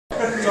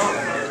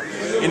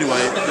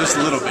Anyway, just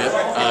a little bit.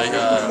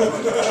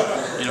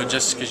 You know,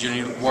 just because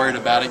you're worried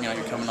about it, you know,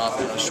 you're coming off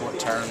in a short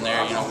term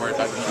there, you know, worried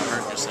about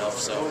hurting yourself.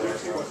 So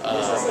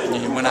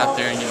you went out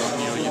there and you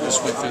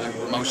just went through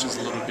the motions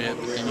a little bit,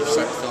 but then you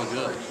started feeling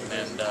good.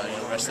 And you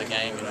know, the rest of the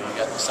game, you know, you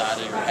got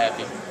excited, you were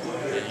happy,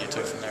 and you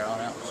took from there on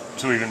out.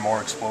 So even more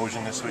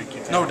explosion this week,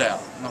 you think? No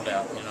doubt, no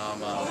doubt. You know,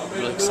 I'm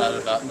really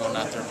excited about going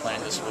out there and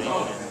playing this week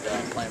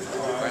and playing for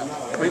the whole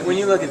crowd. When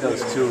you look at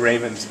those two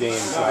Ravens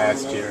games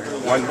last year,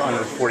 one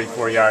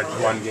 144 yards,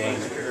 one game,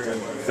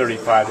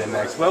 35 the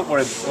next. What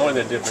were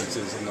the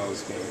differences in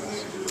those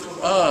games?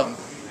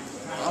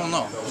 I don't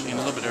know. I mean, a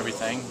little bit of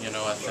everything. You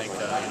know, I think you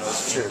know,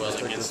 this team was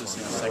against us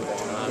in the second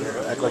time,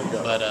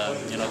 but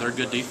you know, they're a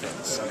good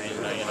defense. I mean,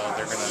 you know,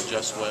 they're going to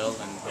adjust well,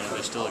 and you know,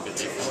 they're still a good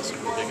defense.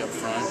 They're big up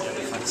front. You know,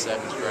 the front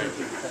seven is great,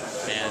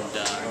 and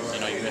you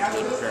know, you have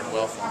to be prepared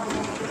well for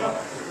them.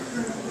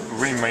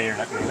 Ray may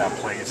not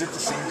play. Is it the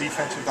same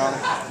defense without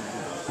him?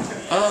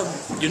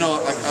 You know,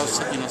 like I was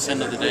saying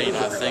the other day, you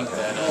know, I think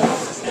that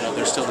you know,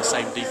 they're still the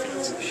same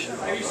defense,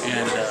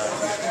 and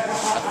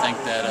I think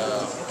that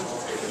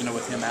you know,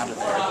 with him out of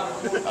there,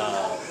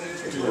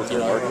 you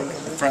know,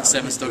 the front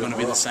seven's still going to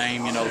be the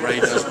same. You know, Ray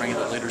does bring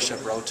the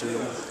leadership role to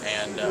him,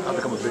 and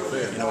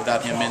you know,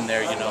 without him in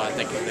there, you know, I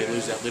think if they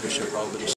lose that leadership role,